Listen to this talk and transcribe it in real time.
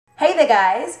Hey there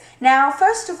guys, now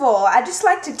first of all I'd just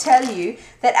like to tell you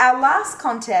that our last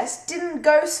contest didn't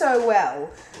go so well,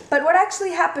 but what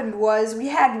actually happened was we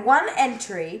had one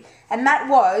entry and that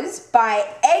was by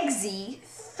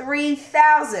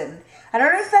Eggsy3000. I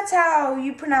don't know if that's how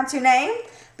you pronounce your name,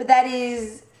 but that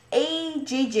is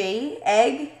E-G-G,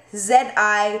 Egg,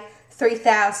 Z-I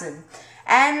 3000.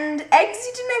 And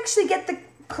Eggsy didn't actually get the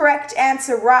correct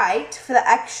answer right for the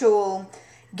actual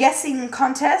guessing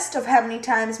contest of how many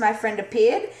times my friend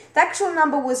appeared. The actual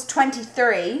number was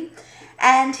 23,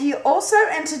 and he also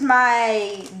entered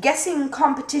my guessing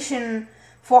competition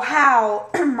for how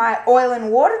my oil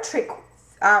and water trick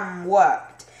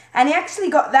worked, and he actually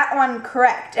got that one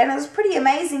correct, and it was pretty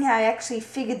amazing how he actually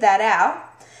figured that out.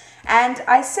 And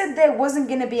I said there wasn't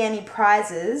going to be any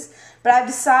prizes, but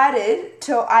I've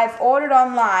ordered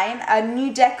online a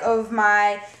new deck of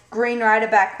my Green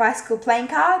Riderback bicycle playing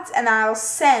cards, and I'll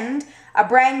send a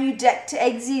brand new deck to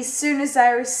Eggsy as soon as I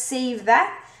receive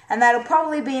that, and that'll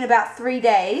probably be in about 3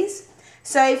 days.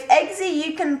 So if Eggsy,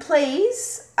 you can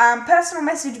please personal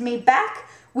message me back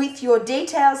with your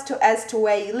details as to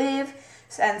where you live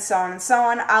and so on and so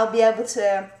on, I'll be able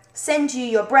to send you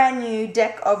your brand new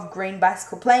deck of green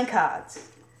bicycle playing cards.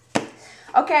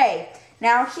 Okay,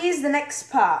 now here's the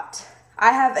next part.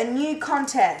 I have a new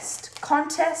contest.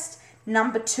 Contest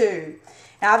number 2.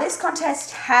 Now this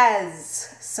contest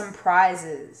has some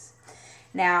prizes.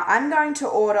 Now I'm going to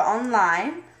order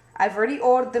online. I've already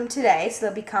ordered them today, so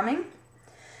they'll be coming.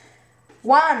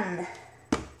 1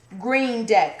 green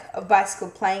deck of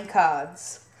bicycle playing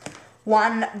cards.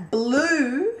 1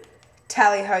 blue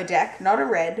tally-ho deck, not a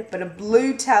red, but a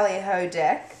blue tally-ho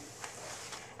deck.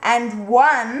 And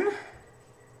 1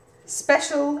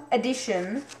 special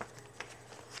edition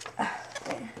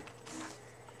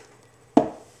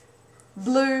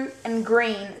blue and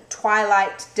green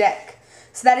twilight deck.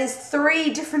 So that is 3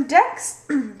 different decks.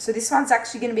 So this one's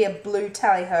actually going to be a blue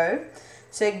tally-ho.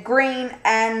 So green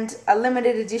and a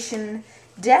limited edition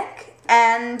deck,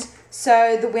 and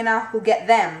so the winner will get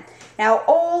them. Now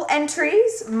all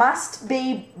entries must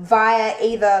be via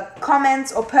either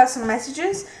comments or personal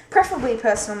messages, preferably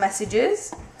personal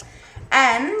messages,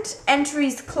 and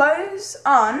entries close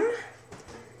on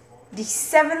the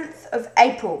 7th of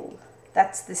April.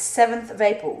 That's the 7th of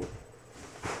April.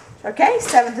 Okay,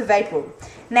 7th of April.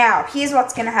 Now, here's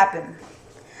what's going to happen.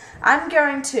 I'm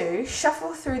going to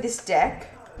shuffle through this deck.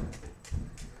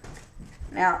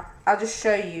 Now, I'll just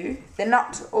show you. They're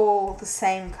not all the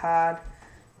same card.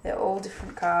 They're all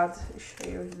different cards. I'll show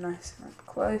you nice and up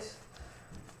close.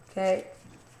 Okay.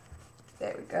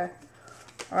 There we go.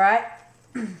 Alright.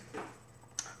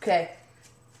 Okay.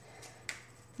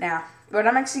 Now, what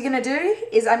I'm actually going to do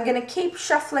is I'm going to keep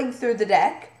shuffling through the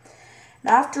deck. And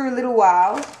after a little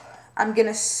while, I'm going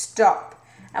to stop.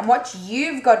 And what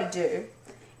you've got to do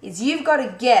is you've got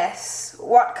to guess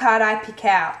what card I pick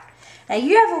out. Now,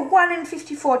 you have a 1 in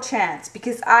 54 chance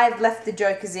because I've left the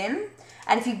jokers in.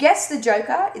 And if you guess the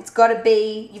joker, it's got to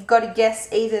be, you've got to guess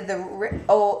either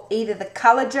the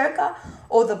color joker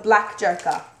or the black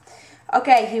joker.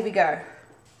 Okay, here we go.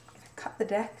 Cut the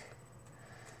deck.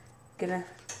 Gonna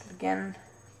again.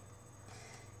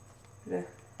 Here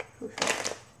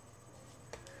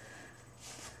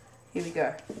we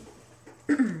go.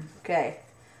 Okay,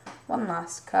 one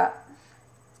last cut,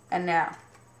 and now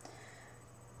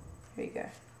here we go.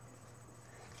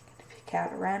 Gonna pick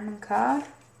out a random card.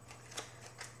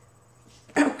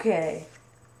 Okay,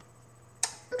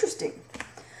 interesting.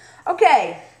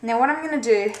 Okay, now what I'm gonna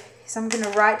do is I'm gonna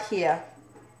write here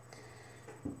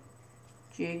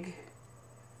jig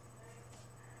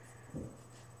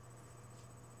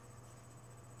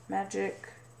magic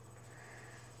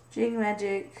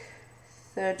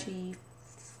 31st.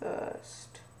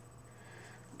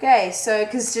 Okay, so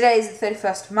because today is the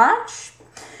 31st of March,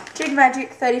 Jig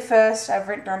Magic 31st, I've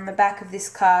written on the back of this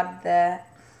card there.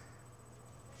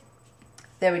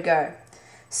 There we go.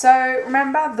 So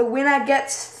remember, the winner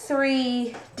gets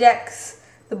 3 decks: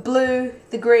 the blue,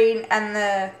 the green, and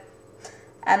the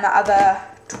other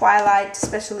Twilight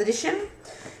Special Edition.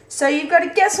 So you've got to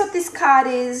guess what this card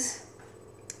is.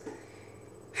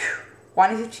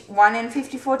 1 in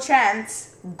 54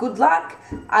 chance. Good luck.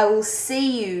 I will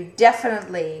see you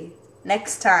definitely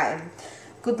next time.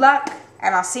 Good luck,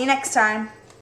 and I'll see you next time.